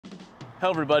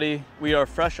Hello everybody, we are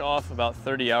fresh off about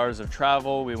 30 hours of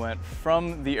travel. We went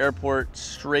from the airport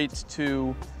straight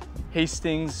to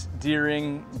Hastings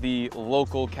Deering, the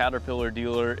local Caterpillar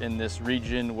dealer in this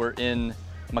region. We're in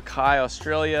Mackay,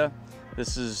 Australia.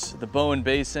 This is the Bowen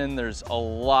Basin. There's a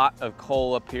lot of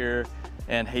coal up here,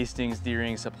 and Hastings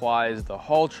Deering supplies the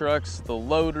haul trucks, the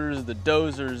loaders, the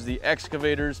dozers, the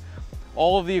excavators,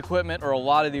 all of the equipment, or a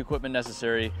lot of the equipment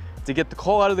necessary to get the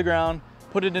coal out of the ground,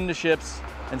 put it into ships,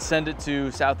 and send it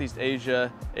to Southeast Asia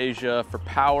for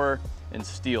power and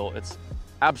steel. It's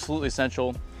absolutely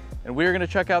essential. And we're gonna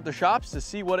check out the shops to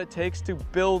see what it takes to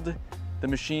build the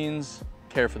machines,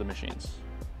 care for the machines.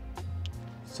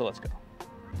 So let's go.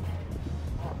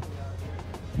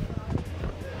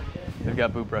 They've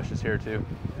got boot brushes here too.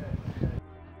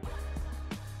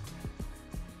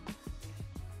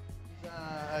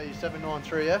 A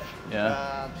 793F,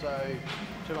 yeah. So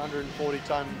 240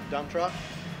 ton dump truck.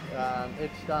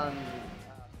 It's done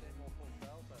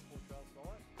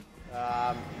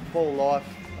full life,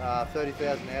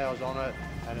 30,000 hours on it,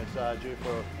 and it's due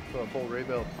for a full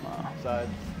rebuild. Wow. So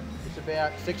it's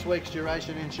about 6 weeks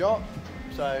duration in shop,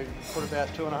 so put about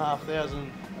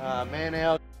 2,500 man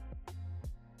hours.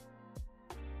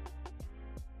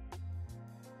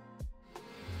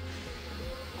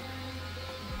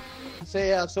 See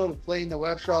how sort of clean the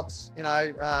workshops,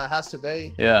 has to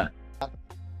be. Yeah.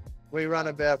 We run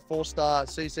about 4-star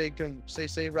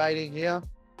CC rating here.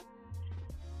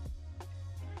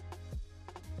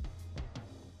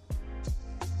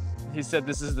 He said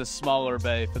this is the smaller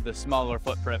bay for the smaller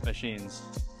footprint machines.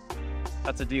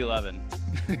 That's a D11.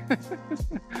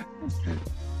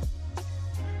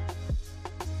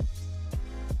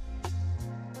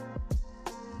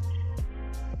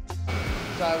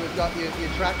 So we've got your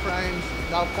track frames.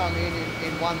 They'll come in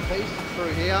one piece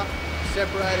through here,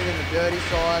 separated in the dirty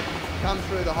side, come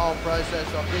through the whole process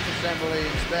of disassembly,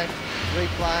 inspect,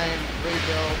 reclaim,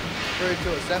 rebuild, through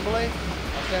to assembly,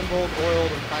 assembled,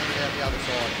 oiled, and painted out the other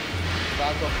side. So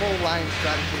I've got full lane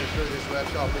strategy through this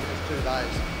workshop in just 2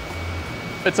 days.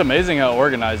 It's amazing how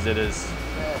organized it is.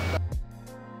 Yeah.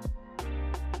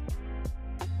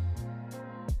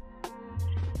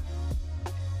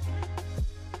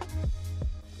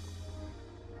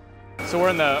 So we're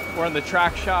in the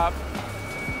track shop.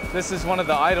 This is one of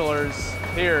the idlers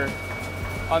here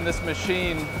on this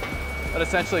machine that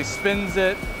essentially spins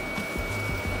it,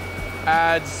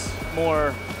 adds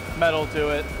more metal to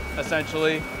it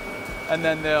essentially, and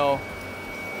then they'll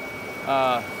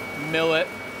mill it,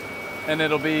 and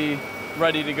it'll be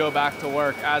ready to go back to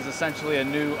work as essentially a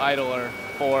new idler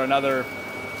for another,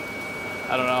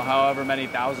 I don't know, however many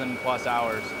 1,000+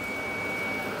 hours.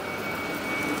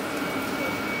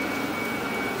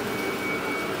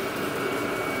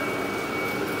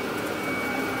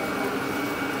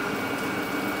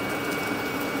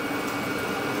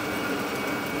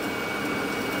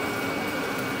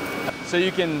 So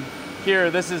you can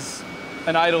hear, this is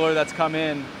an idler that's come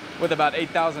in with about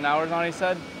 8,000 hours on it, he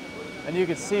said. And you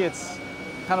can see it's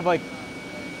kind of like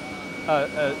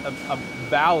a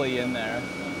valley in there.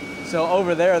 So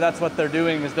over there, that's what they're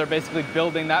doing, is they're basically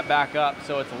building that back up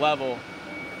so it's level.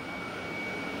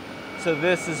 So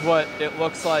this is what it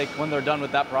looks like when they're done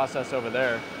with that process over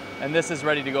there. And this is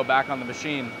ready to go back on the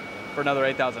machine for another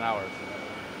 8,000 hours.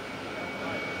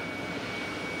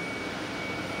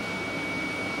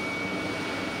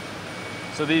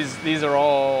 So these are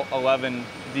all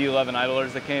D11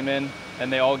 idlers that came in,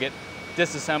 and they all get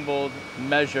disassembled,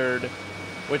 measured,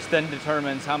 which then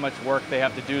determines how much work they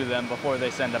have to do to them before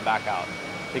they send them back out.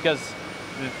 Because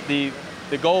the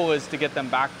goal is to get them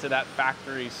back to that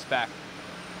factory spec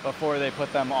before they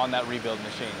put them on that rebuild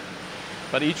machine.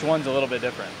 But each one's a little bit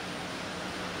different.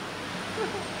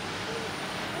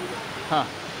 Huh.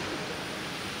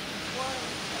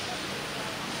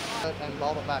 And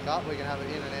bolt it back up, we can have it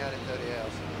in and out in 30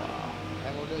 hours. Wow.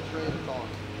 And we'll do 3 at a time.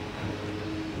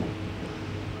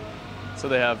 So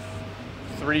they have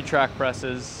 3 track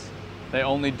presses. They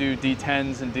only do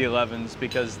D10s and D11s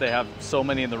because they have so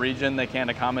many in the region, they can't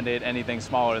accommodate anything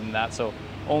smaller than that. So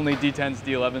only D10s,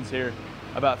 D11s here.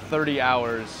 About 30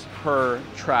 hours per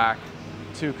track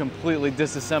to completely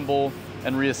disassemble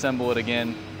and reassemble it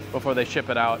again before they ship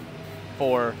it out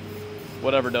for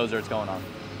whatever dozer it's going on.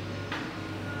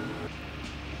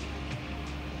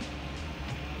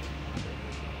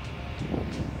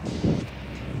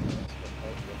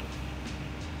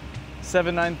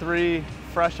 .793,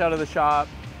 fresh out of the shop,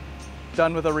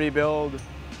 done with a rebuild.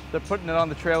 They're putting it on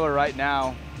the trailer right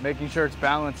now, making sure it's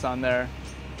balanced on there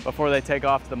before they take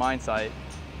off to the mine site,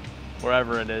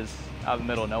 wherever it is, out in the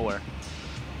middle of nowhere.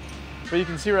 But you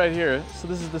can see right here, so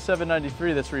this is the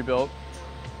 793 that's rebuilt.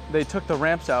 they took the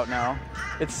ramps out now.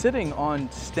 It's sitting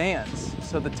on stands.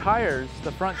 So the tires,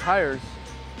 the front tires,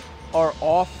 are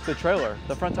off the trailer.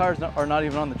 The front tires are not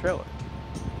even on the trailer.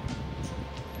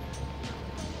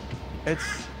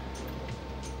 It's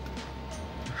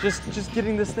just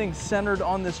getting this thing centered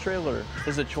on this trailer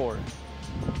is a chore.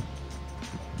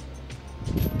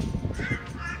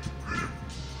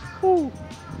 Woo.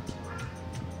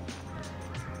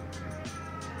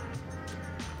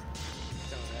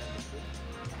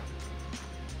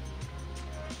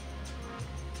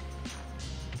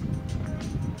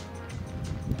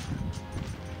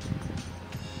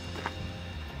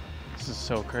 This is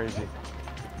so crazy.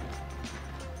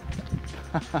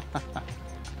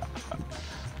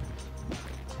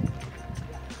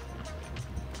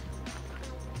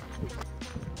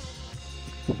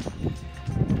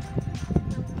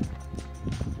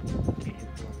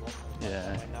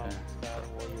 Yeah.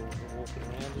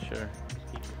 Sure.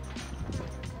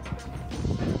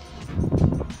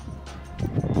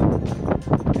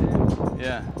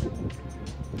 Yeah.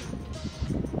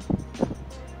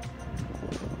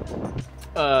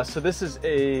 So this is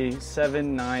a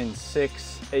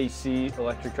 796 AC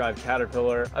electric drive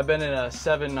Caterpillar. I've been in a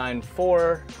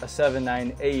 794, a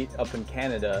 798 up in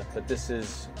Canada, but this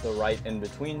is the right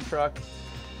in-between truck.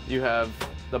 You have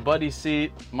the buddy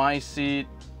seat, my seat,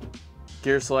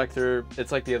 gear selector.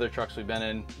 It's like the other trucks we've been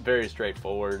in, very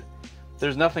straightforward.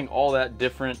 There's nothing all that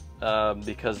different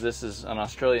because this is an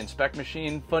Australian spec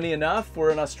machine. Funny enough,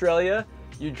 we're in Australia.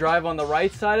 You drive on the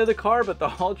right side of the car, but the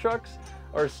haul trucks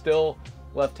are still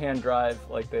left-hand drive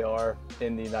like they are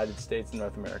in the United States and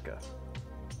North America.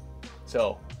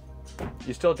 So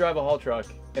you still drive a haul truck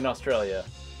in Australia.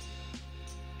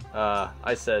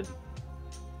 I said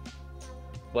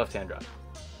left-hand drive.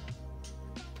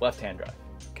 Left-hand drive,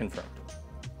 confirmed.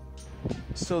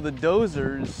 So the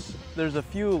Dozers, there's a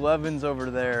few 11s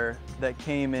over there that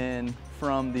came in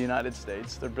from the United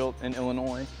States. They're built in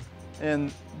Illinois, and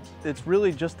it's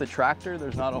really just the tractor.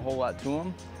 There's not a whole lot to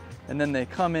them. And then they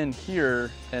come in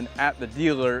here, and at the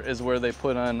dealer is where they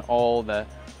put on all the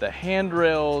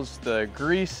handrails, the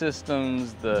grease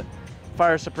systems, the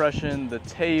fire suppression, the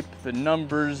tape, the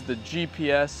numbers, the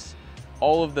GPS.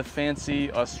 All of the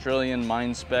fancy Australian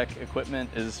mine spec equipment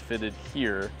is fitted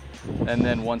here. And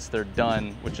then once they're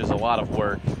done, which is a lot of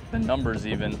work, the numbers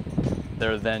even,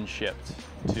 they're then shipped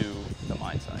to the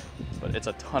mine site. But it's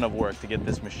a ton of work to get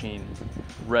this machine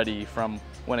ready from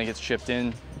when it gets shipped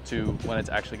in to when it's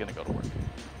actually gonna go to work.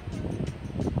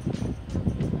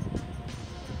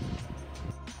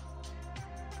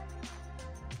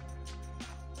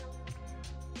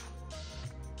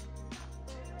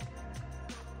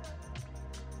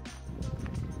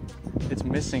 It's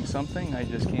missing something, I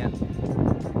just can't. I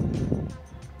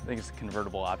think it's a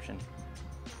convertible option.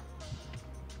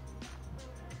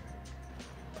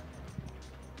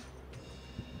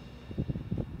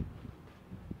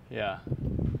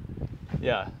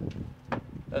 Yeah,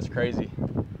 that's crazy.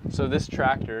 So this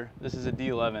tractor, this is a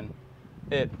D11,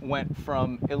 it went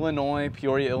from Illinois,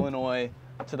 Peoria, Illinois,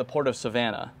 to the Port of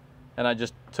Savannah. And I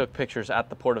just took pictures at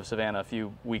the Port of Savannah a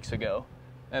few weeks ago.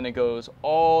 And it goes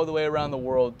all the way around the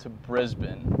world to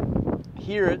Brisbane.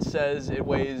 Here it says it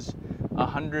weighs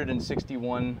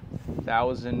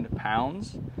 161,000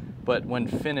 pounds, but when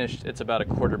finished, it's about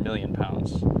 250,000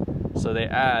 pounds. So they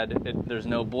add, there's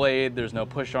no blade, there's no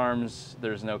push arms,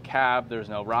 there's no cab, there's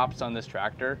no ROPS on this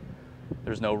tractor,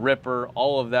 there's no ripper.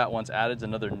 All of that once added is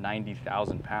another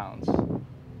 90,000 pounds. It's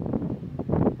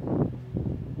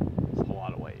a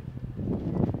lot of weight.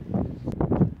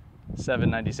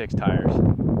 796 tires.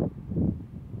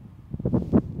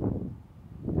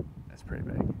 That's pretty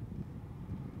big.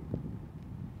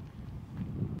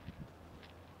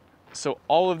 So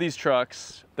all of these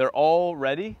trucks, they're all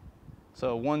ready.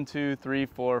 So 1, 2, 3,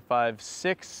 4, 5,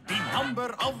 6. The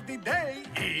number of the day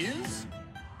is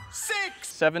 6.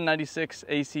 796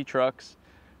 AC trucks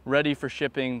ready for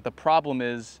shipping. The problem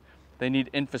is they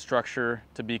need infrastructure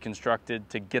to be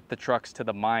constructed to get the trucks to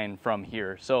the mine from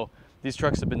here. So these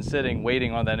trucks have been sitting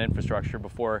waiting on that infrastructure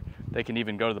before they can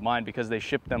even go to the mine because they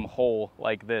ship them whole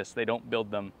like this. They don't build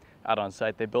them out on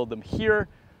site. They build them here,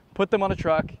 put them on a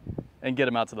truck, and get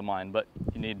them out to the mine. But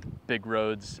you need big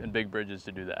roads and big bridges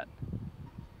to do that.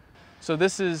 So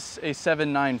this is a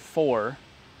 794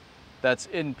 that's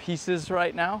in pieces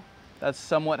right now. That's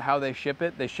somewhat how they ship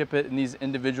it. They ship it in these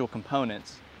individual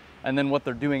components. And then what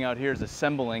they're doing out here is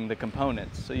assembling the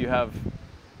components. So you have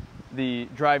the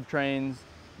drivetrains,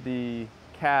 the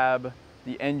cab,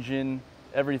 the engine,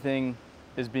 everything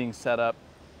is being set up.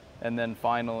 And then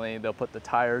finally they'll put the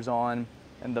tires on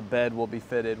and the bed will be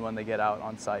fitted when they get out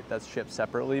on site. That's shipped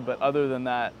separately. But other than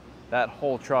that, that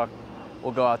whole truck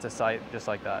will go out to site just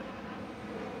like that.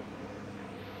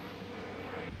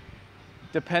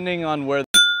 Depending on where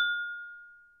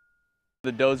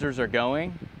the dozers are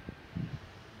going,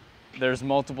 there's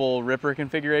multiple ripper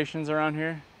configurations around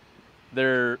here.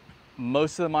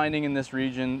 Most of the mining in this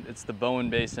region, it's the Bowen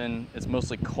Basin, it's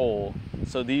mostly coal.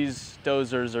 So these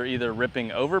dozers are either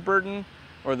ripping overburden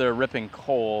or they're ripping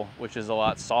coal, which is a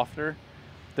lot softer.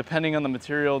 Depending on the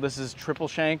material, this is triple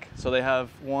shank. So they have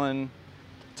 1,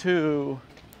 2,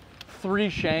 3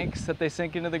 shanks that they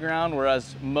sink into the ground,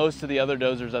 whereas most of the other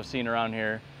dozers I've seen around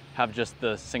here have just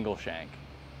the single shank.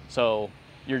 So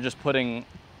you're just putting,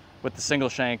 with the single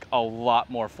shank, a lot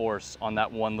more force on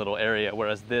that one little area,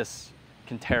 whereas this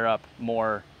can tear up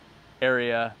more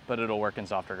area, but it'll work in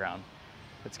softer ground.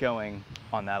 It's going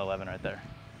on that 11 right there.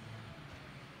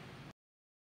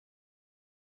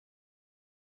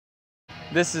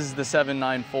 This is the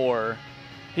 794.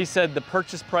 He said the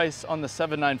purchase price on the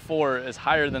 794 is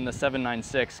higher than the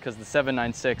 796 because the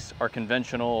 796 are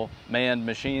conventional manned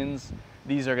machines.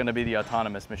 These are going to be the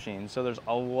autonomous machines. So there's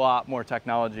a lot more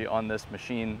technology on this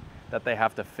machine that they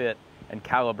have to fit and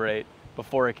calibrate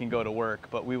before it can go to work.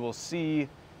 But we will see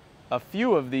a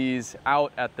few of these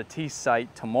out at the T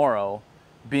site tomorrow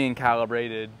being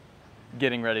calibrated,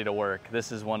 getting ready to work.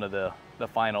 This is one of the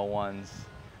final ones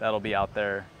that'll be out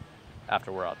there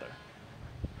after we're out there.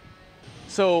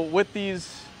 So with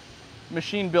these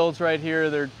machine builds right here,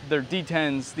 they're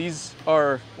D10s. These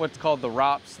are what's called the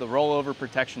ROPS, the rollover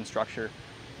protection structure.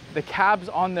 The cab's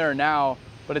on there now,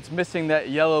 but it's missing that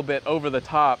yellow bit over the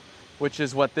top, which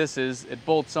is what this is. It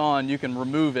bolts on, you can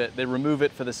remove it. They remove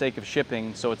it for the sake of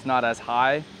shipping, so it's not as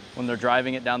high when they're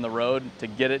driving it down the road to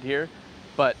get it here.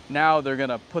 But now they're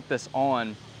gonna put this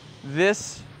on.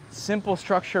 This simple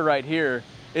structure right here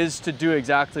is to do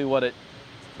exactly what it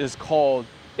is called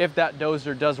if that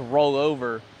dozer does roll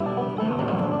over.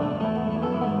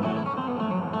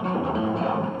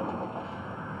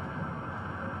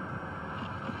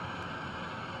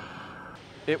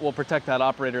 It will protect that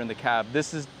operator in the cab.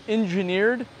 This is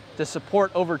engineered to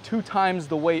support over 2 times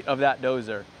the weight of that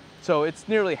dozer. So it's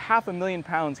nearly 500,000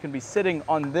 pounds can be sitting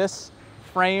on this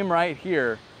frame right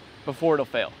here before it'll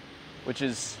fail, which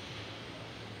is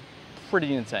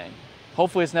pretty insane.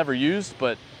 Hopefully it's never used,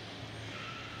 but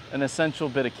an essential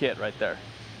bit of kit right there.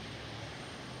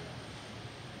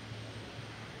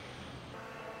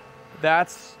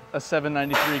 That's a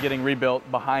 793 getting rebuilt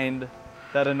behind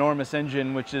that enormous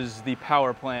engine, which is the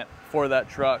power plant for that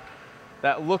truck.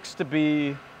 That looks to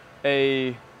be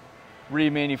a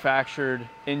remanufactured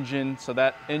engine, so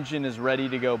that engine is ready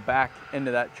to go back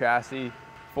into that chassis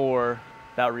for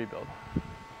that rebuild.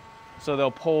 So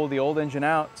they'll pull the old engine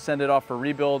out, send it off for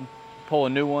rebuild, pull a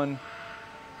new one,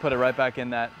 put it right back in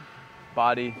that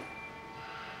body,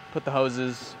 put the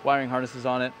hoses, wiring harnesses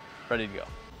on it, ready to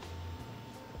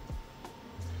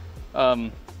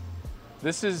go.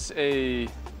 This is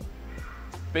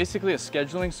basically a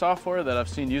scheduling software that I've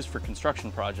seen used for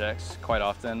construction projects quite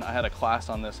often. I had a class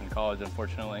on this in college,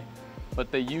 unfortunately,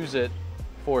 but they use it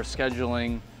for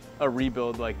scheduling a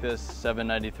rebuild like this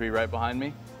 793 right behind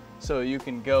me. So you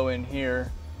can go in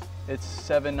here, it's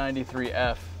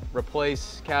 793F,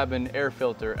 replace cabin air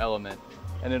filter element,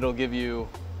 and it'll give you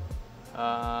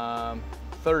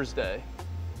Thursday,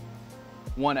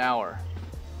 1 hour,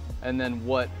 and then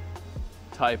what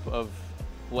type of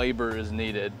labor is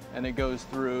needed, and it goes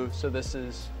through. So this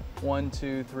is 1,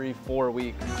 2, 3, 4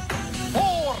 weeks.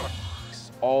 4!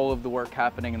 All of the work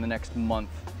happening in the next month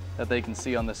that they can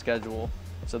see on the schedule,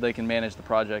 so they can manage the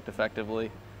project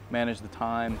effectively, manage the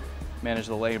time, manage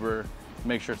the labor,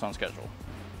 make sure it's on schedule.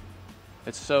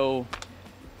 It's so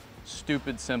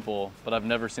stupid simple, but I've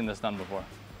never seen this done before.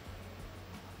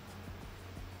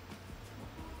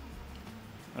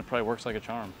 It probably works like a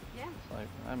charm. Yeah. Like,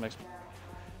 that makes.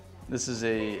 This is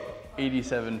a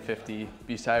 8750,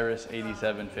 Bucyrus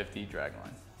 8750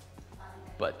 dragline.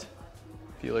 But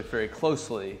if you look very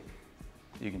closely,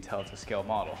 you can tell it's a scale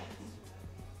model.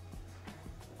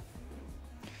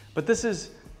 But this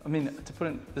is, I mean, to put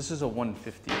in, this is a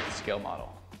 1/50th scale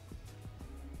model.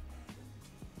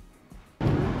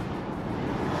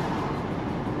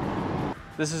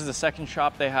 This is the second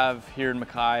shop they have here in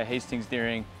Mackay, Hastings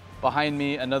Deering. Behind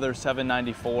me, another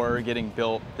 794 getting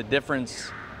built. The difference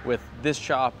with this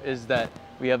shop is that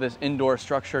we have this indoor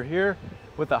structure here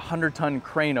with a 100-ton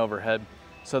crane overhead.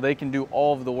 So they can do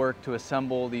all of the work to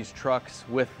assemble these trucks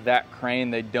with that crane.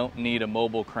 They don't need a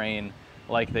mobile crane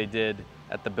like they did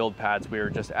at the build pads we were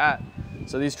just at.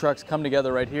 So these trucks come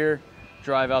together right here,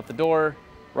 drive out the door,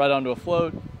 right onto a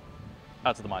float,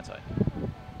 out to the mine site.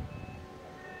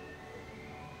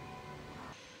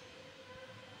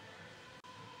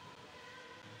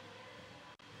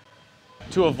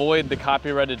 to avoid the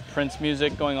copyrighted Prince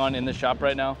music going on in the shop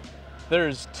right now,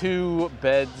 there's 2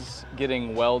 beds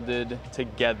getting welded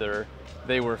together.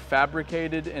 They were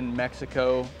fabricated in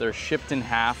Mexico. They're shipped in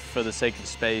half for the sake of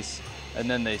space, and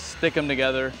then they stick them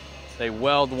together. They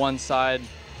weld one side,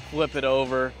 flip it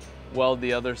over, weld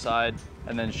the other side,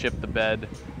 and then ship the bed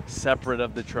separate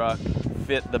of the truck,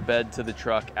 fit the bed to the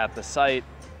truck at the site,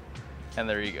 and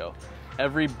there you go.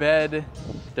 Every bed,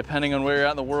 depending on where you're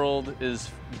at in the world, is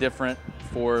different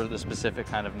for the specific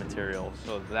kind of material.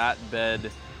 So that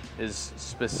bed is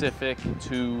specific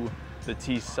to the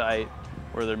T site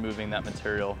where they're moving that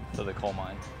material to the coal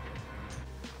mine.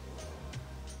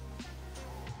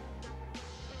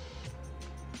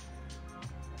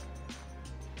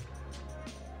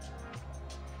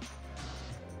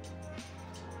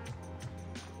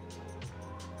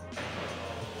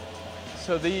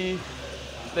 So they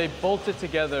bolt it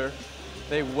together,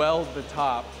 they weld the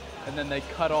top, and then they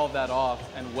cut all that off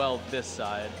and weld this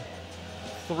side.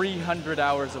 300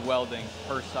 hours of welding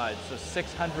per side, so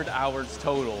 600 hours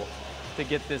total to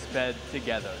get this bed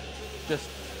together. Just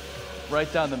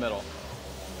right down the middle.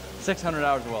 600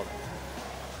 hours of welding.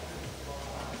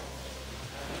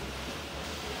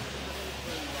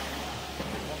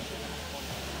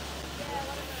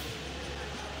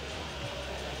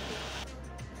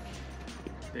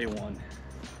 Day 1,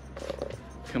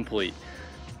 complete.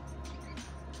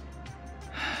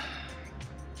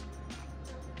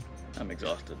 I'm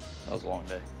exhausted. That was a long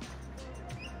day.